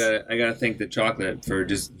gotta thank the chocolate for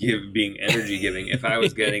just being energy giving. If I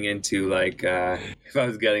was getting into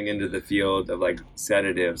the field of like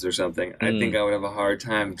sedatives or something, I think I would have a hard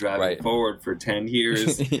time driving forward for 10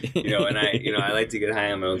 years. You know, and I like to get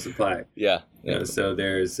high on my own supply. Yeah. You know, so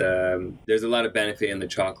there's a lot of benefit in the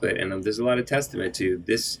chocolate, and there's a lot of testament to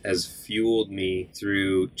this has fueled me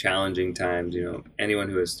through challenging times. You know, anyone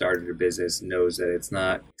who has started a business knows that it's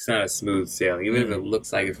not a smooth sailing, even if it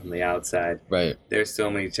looks like it from the outside. Right. There's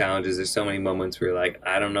so many challenges. There's so many moments where you're like,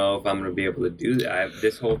 I don't know if I'm going to be able to do that.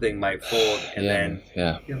 This whole thing might fold, and then you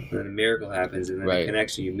know, then a miracle happens, and then a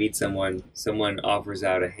connection. You meet someone offers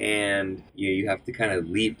out a hand. You have to kind of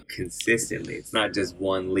leap consistently. It's not just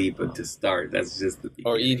one leap to start. That's just the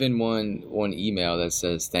beginning. Or even one email that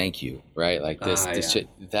says thank you, right? Like this shit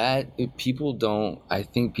that people don't. I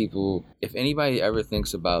think people, if anybody ever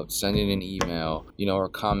thinks about sending an email, you know, or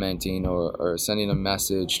commenting or sending a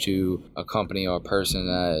message to a company or a person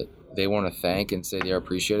that they want to thank and say they're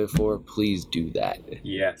appreciative for, please do that.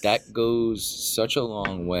 Yes. That goes such a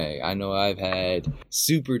long way. I know I've had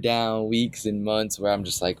super down weeks and months where I'm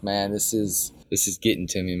just like, man, this is getting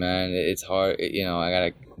to me, man. It's hard. You know, I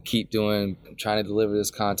gotta keep trying to deliver this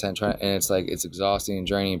content, and it's like, it's exhausting and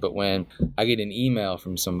draining. But when I get an email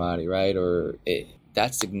from somebody, right, or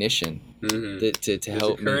that's ignition to help me. There's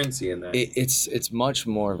a currency in that. It's much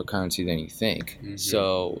more of a currency than you think.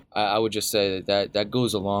 So I would just say that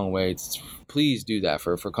goes a long way. Please do that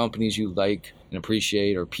for companies you like and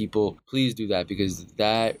appreciate, or people. Please do that, because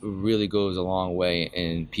that really goes a long way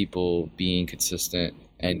in people being consistent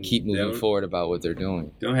and keep moving forward about what they're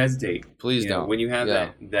doing. Don't hesitate. Please don't. When you have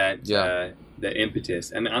that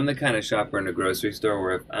impetus. I mean, I'm the kind of shopper in a grocery store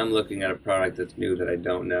where if I'm looking at a product that's new that I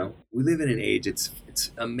don't know, we live in an age, it's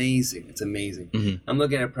amazing. It's amazing. I'm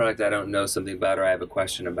looking at a product I don't know something about, or I have a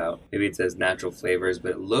question about. Maybe it says natural flavors,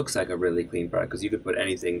 but it looks like a really clean product, because you could put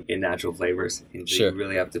anything in natural flavors. And so you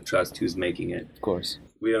really have to trust who's making it. Of course.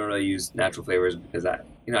 We don't really use natural flavors because I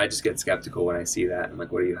just get skeptical when I see that. I'm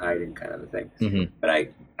like, what are you hiding, kind of a thing. But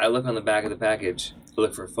I look on the back of the package, I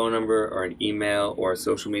look for a phone number or an email or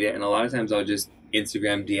social media, and a lot of times I'll just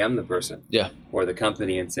Instagram DM the person or the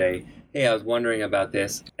company and say, hey, I was wondering about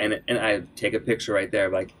this, and I take a picture right there,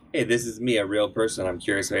 like, hey, this is me, a real person. I'm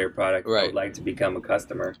curious about your product. I would like to become a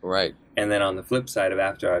customer. Right. And then on the flip side of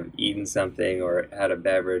after I've eaten something or had a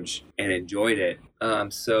beverage and enjoyed it,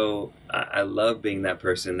 I love being that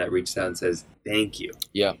person that reaches out and says, thank you.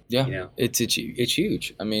 Yeah. You know? It's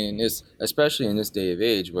huge. I mean, it's especially in this day of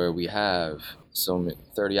age where we have so many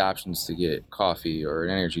 30 options to get coffee or an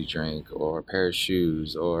energy drink or a pair of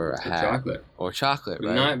shoes or a hat or chocolate,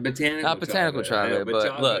 right? Not botanical chocolate, but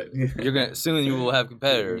chocolate. Look, soon you will have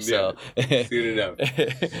competitors. So soon enough.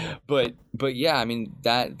 but yeah, I mean,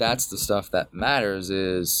 that's the stuff that matters.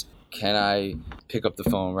 Is, can I pick up the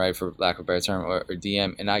phone, right, for lack of a better term, or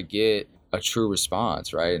DM, and I get a true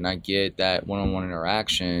response, right, and I get that one-on-one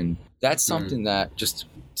interaction. That's something that just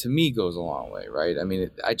to me goes a long way, right? I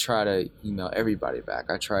mean, I try to email everybody back.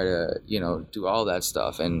 I try to, do all that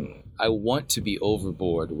stuff. And I want to be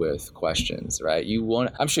overboard with questions, right?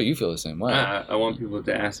 I'm sure you feel the same way. I want people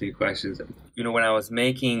to ask me questions. When I was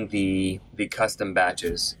making the custom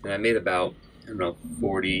batches, and I made about,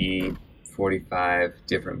 40, 45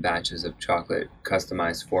 different batches of chocolate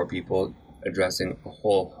customized for people, addressing a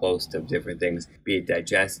whole host of different things, be it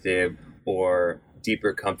digestive or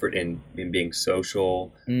deeper comfort in being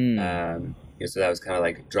social. So that was kind of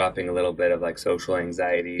like dropping a little bit of like social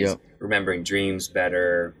anxieties, remembering dreams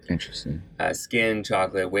better. Interesting. Skin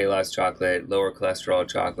chocolate, weight loss chocolate, lower cholesterol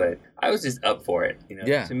chocolate. I was just up for it.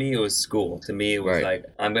 To me it was school. To me it was like,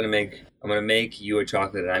 I'm gonna make you a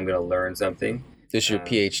chocolate and I'm gonna learn something. This is your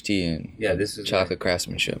PhD in this is chocolate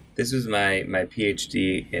craftsmanship. This was my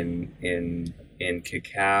PhD in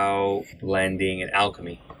cacao blending and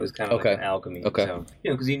alchemy. It was kind of like an alchemy. Okay. So,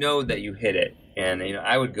 because that you hit it. And,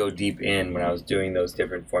 I would go deep in when I was doing those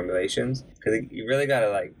different formulations, because you really got to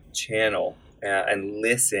like channel and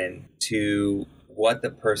listen to what the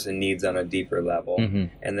person needs on a deeper level.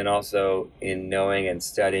 And then also in knowing and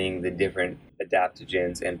studying the different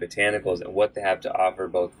adaptogens and botanicals and what they have to offer,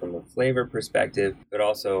 both from a flavor perspective, but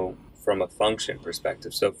also from a function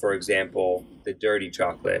perspective. So, for example, the dirty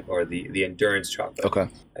chocolate or the endurance chocolate. Okay.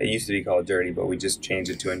 It used to be called dirty, but we just changed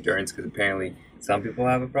it to endurance because apparently some people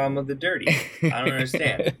have a problem with the dirty. I don't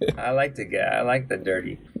understand. I like the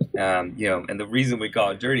dirty. And the reason we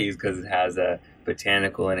call it dirty is because it has a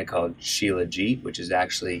botanical in it called shilajit, which is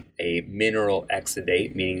actually a mineral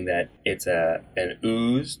exudate, meaning that it's an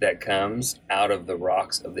ooze that comes out of the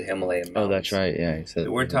rocks of the Himalayan mountains. Oh, that's right. Yeah, you said.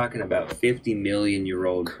 So we're talking about 50 million year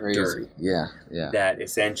old dirt. Yeah. That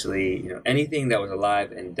essentially, anything that was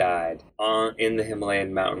alive and died in the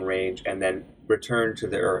Himalayan mountain range and then returned to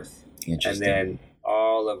the earth. Interesting. And then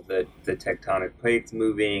all of the tectonic plates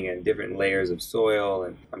moving and different layers of soil,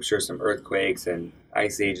 and I'm sure some earthquakes and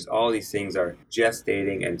ice ages, all these things are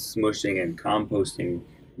gestating and smushing and composting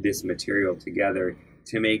this material together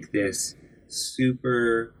to make this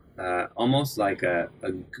super, almost like a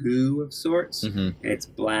goo of sorts. And it's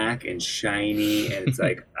black and shiny, and it's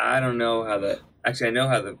like, I don't know how I know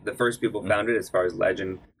how the first people found it as far as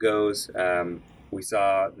legend goes. We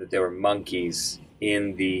saw that there were monkeys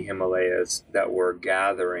in the Himalayas that were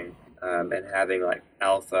gathering and having like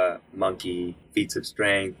alpha monkey feats of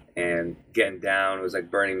strength and getting down. It was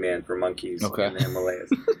like Burning Man for monkeys in the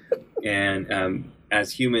Himalayas. And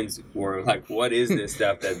as humans were like, what is this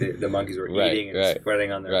stuff that the monkeys were eating and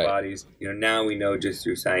spreading on their bodies? Now we know just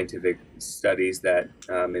through scientific studies that,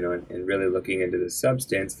 and really looking into the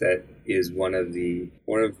substance, that is one of the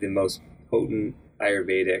most potent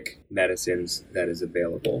Ayurvedic medicines that is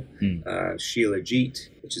available. Shilajit,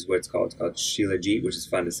 which is what it's called. It's called Shilajit, which is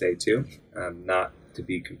fun to say too. Not to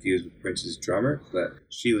be confused with Prince's drummer, but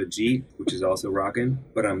Shilajit, which is also rockin'.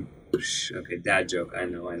 But okay, dad joke. I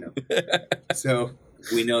know. So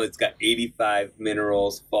we know it's got 85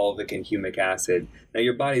 minerals, fulvic and humic acid. Now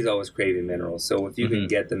your body's always craving minerals. So if you can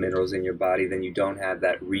get the minerals in your body, then you don't have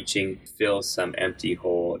that reaching, fill some empty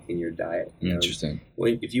hole in your diet. Interesting.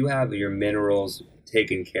 If you have your minerals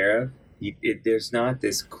taken care of, there's not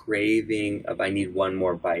this craving of I need one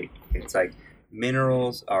more bite. It's like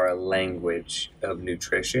minerals are a language of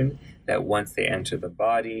nutrition that once they enter the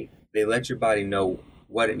body, they let your body know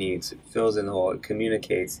what it needs. It fills in the hole. It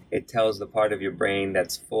communicates. It tells the part of your brain that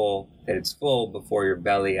it's full before your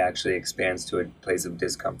belly actually expands to a place of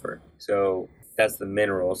discomfort. So that's the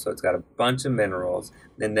minerals. So it's got a bunch of minerals.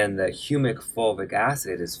 And then the humic fulvic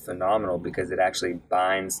acid is phenomenal because it actually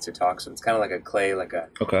binds to toxins. Kind of like a clay, like a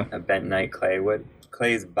bentonite clay would.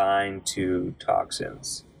 Clays bind to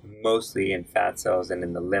toxins, mostly in fat cells and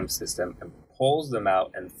in the lymph system, and pulls them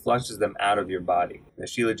out and flushes them out of your body. The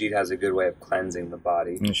Shilajit has a good way of cleansing the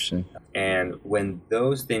body. Interesting. And when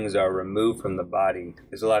those things are removed from the body,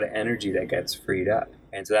 there's a lot of energy that gets freed up.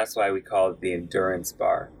 And so that's why we call it the endurance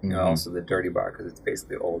bar, also the dirty bar, because it's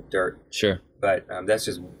basically old dirt. Sure. But that's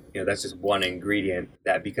just one ingredient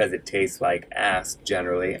that, because it tastes like ass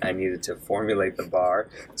generally, I needed to formulate the bar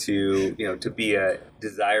to be a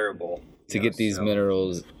desirable. To get these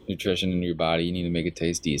minerals, nutrition in your body, you need to make it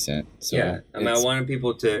taste decent. So I wanted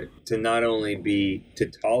people to not only to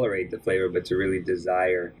tolerate the flavor, but to really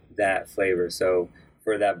desire that flavor. So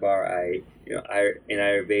for that bar, in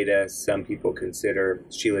Ayurveda, some people consider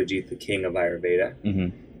Shilajit the king of Ayurveda.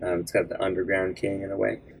 It's got the underground king in a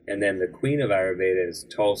way. And then the queen of Ayurveda is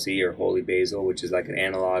Tulsi or holy basil, which is like an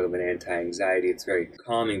analog of an anti-anxiety. It's very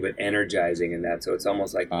calming but energizing in that. So it's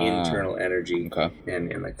almost like internal energy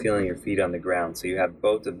and like feeling your feet on the ground. So you have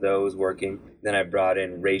both of those working. Then I brought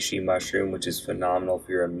in reishi mushroom, which is phenomenal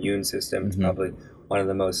for your immune system. It's probably one of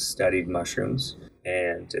the most studied mushrooms.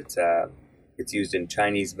 And it's used in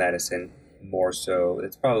Chinese medicine more so.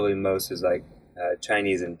 It's probably most is like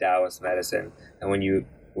Chinese and Taoist medicine. And when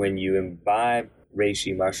you imbibe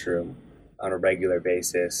reishi mushroom on a regular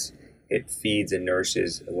basis, it feeds and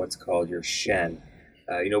nourishes what's called your Shen.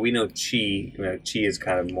 We know Qi. Qi is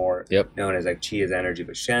kind of more known as like Qi is energy,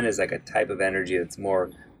 but Shen is like a type of energy that's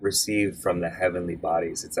more received from the heavenly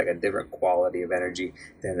bodies. It's like a different quality of energy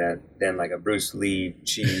than like a Bruce Lee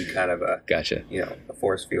Qi kind of a a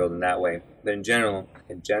force field in that way. But in general,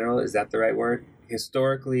 is that the right word?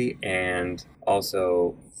 Historically and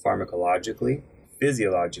also pharmacologically,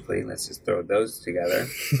 physiologically, let's just throw those together.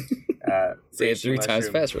 Say it 3 times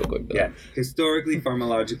fast real quick, though. Yeah, historically,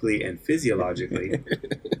 pharmacologically, and physiologically,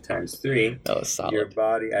 times 3. That was solid. Your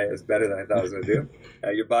body, it was better than I thought it was going to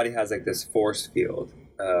do. Your body has like this force field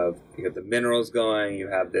of, you have the minerals going, you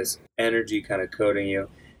have this energy kind of coating you,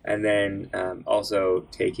 and then also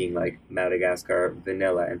taking like Madagascar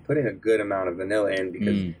vanilla and putting a good amount of vanilla in,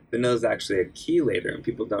 because vanilla is actually a chelator, and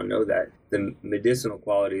people don't know that. The medicinal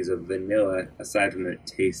qualities of vanilla, aside from it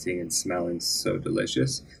tasting and smelling so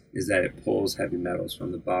delicious, is that it pulls heavy metals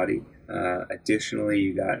from the body. Additionally,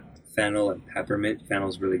 you got fennel and peppermint. Fennel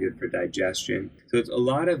is really good for digestion. So it's a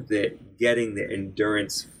lot of getting the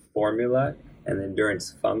endurance formula, and the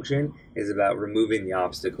endurance function is about removing the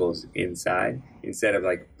obstacles inside instead of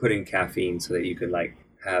like putting caffeine so that you can like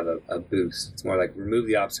have a boost. It's more like remove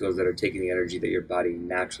the obstacles that are taking the energy that your body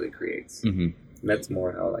naturally creates. And that's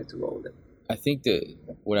more how I like to roll with it. I think that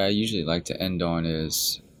what I usually like to end on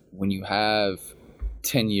is when you have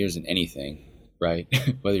 10 years in anything, right?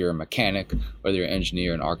 Whether you're a mechanic, whether you're an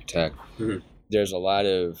engineer, an architect, there's a lot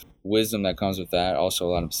of wisdom that comes with that. Also,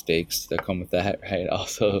 a lot of mistakes that come with that, right?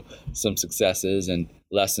 Also, some successes and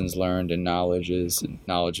lessons learned and knowledge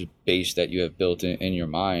base that you have built in your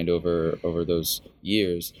mind over those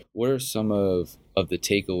years. What are some of the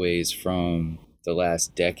takeaways from the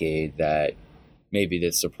last decade that maybe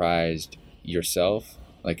that surprised yourself,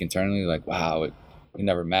 like internally, like, wow, I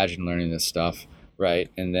never imagined learning this stuff, right?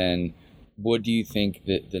 And then what do you think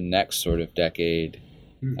that the next sort of decade,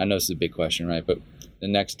 I know this is a big question, right? But the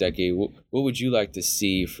next decade, what would you like to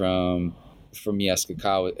see from Yes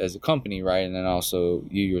Cacao as a company, right? And then also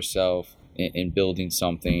you yourself in building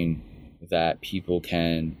something that people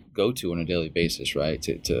can go to on a daily basis, right?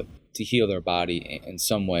 To heal their body in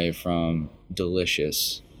some way from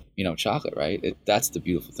delicious, chocolate, right? That's the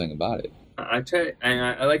beautiful thing about it.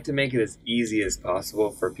 I like to make it as easy as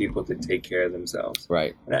possible for people to take care of themselves.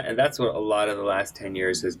 Right. And that's what a lot of the last 10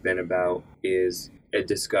 years has been about, is a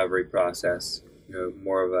discovery process,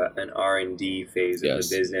 more of an R&D phase of the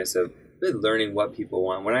business of really learning what people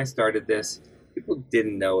want. When I started this, people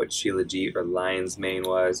didn't know what Shilajit or lion's mane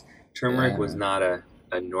was. Turmeric was not a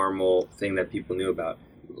normal thing that people knew about.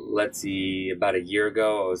 Let's see, about a year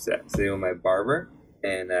ago, I was sitting with my barber,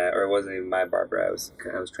 and or it wasn't even my barber. I was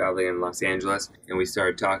traveling in Los Angeles, and we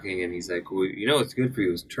started talking, and he's like, well, what's good for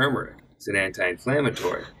you is turmeric. It's an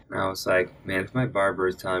anti-inflammatory. And I was like, man, if my barber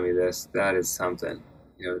is telling me this, that is something.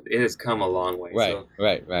 It has come a long way. Right, so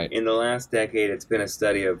right. In the last decade, it's been a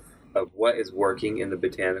study of what is working in the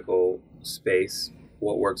botanical space,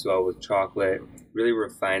 what works well with chocolate, really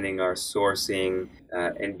refining our sourcing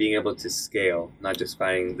and being able to scale, not just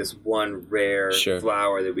finding this one rare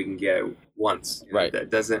flower that we can get once. Right.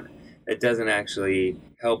 That doesn't actually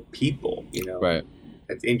help people, Right.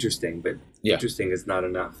 It's interesting, but interesting is not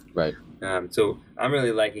enough. Right. So I'm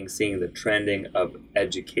really liking seeing the trending of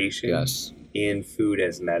education in food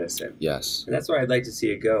as medicine. Yes. And that's where I'd like to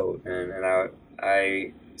see it go. And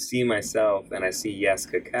I see myself, and I see Yes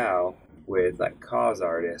Cacao with like cause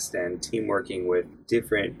artists and team working with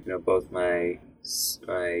different, both my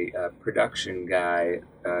production guy,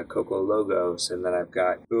 Coco Logos, and then I've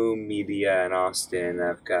got Boom Media in Austin.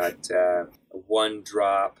 I've got One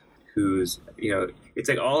Drop, who's, it's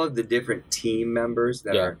like all of the different team members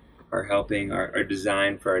that are helping are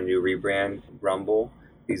designed for our new rebrand, Rumble.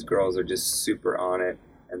 These girls are just super on it,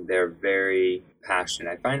 and they're very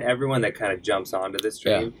passionate. I find everyone that kind of jumps onto this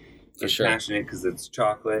train is passionate because it's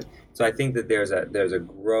chocolate. So I think that there's a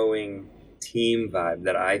growing team vibe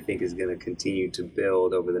that I think is going to continue to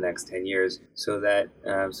build over the next 10 years, so that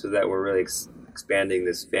we're really expanding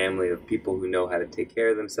this family of people who know how to take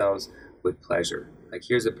care of themselves with pleasure. Like,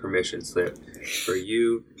 here's a permission slip for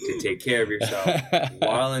you to take care of yourself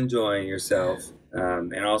while enjoying yourself.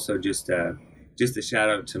 And also just a shout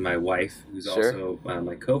out to my wife, who's Sure. also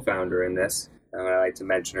my co-founder in this. I like to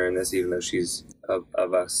mention her in this, even though she's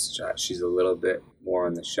of us, she's a little bit more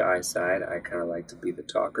on the shy side. I kind of like to be the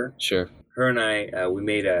talker. Sure. Her and I, we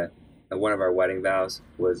made one of our wedding vows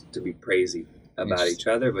was to be crazy about each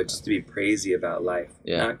other, but just to be crazy about life.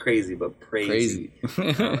 Yeah. Not crazy, but crazy.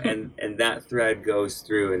 And that thread goes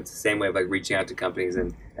through, and it's the same way of like reaching out to companies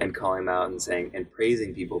and calling them out and saying and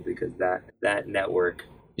praising people, because that network,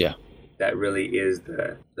 Yeah. that really is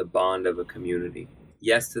the bond of a community.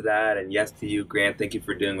 Yes to that, and yes to you, Grant. Thank you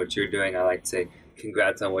for doing what you're doing. I like to say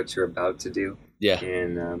congrats on what you're about to do. Yeah.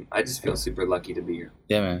 And I just feel super lucky to be here.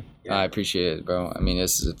 Yeah, man. Yeah. I appreciate it, bro. I mean,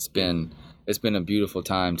 it's been a beautiful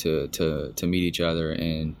time to meet each other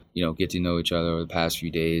and, you know, get to know each other over the past few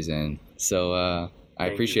days. And so I Thank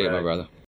you, appreciate it, my brother. brother.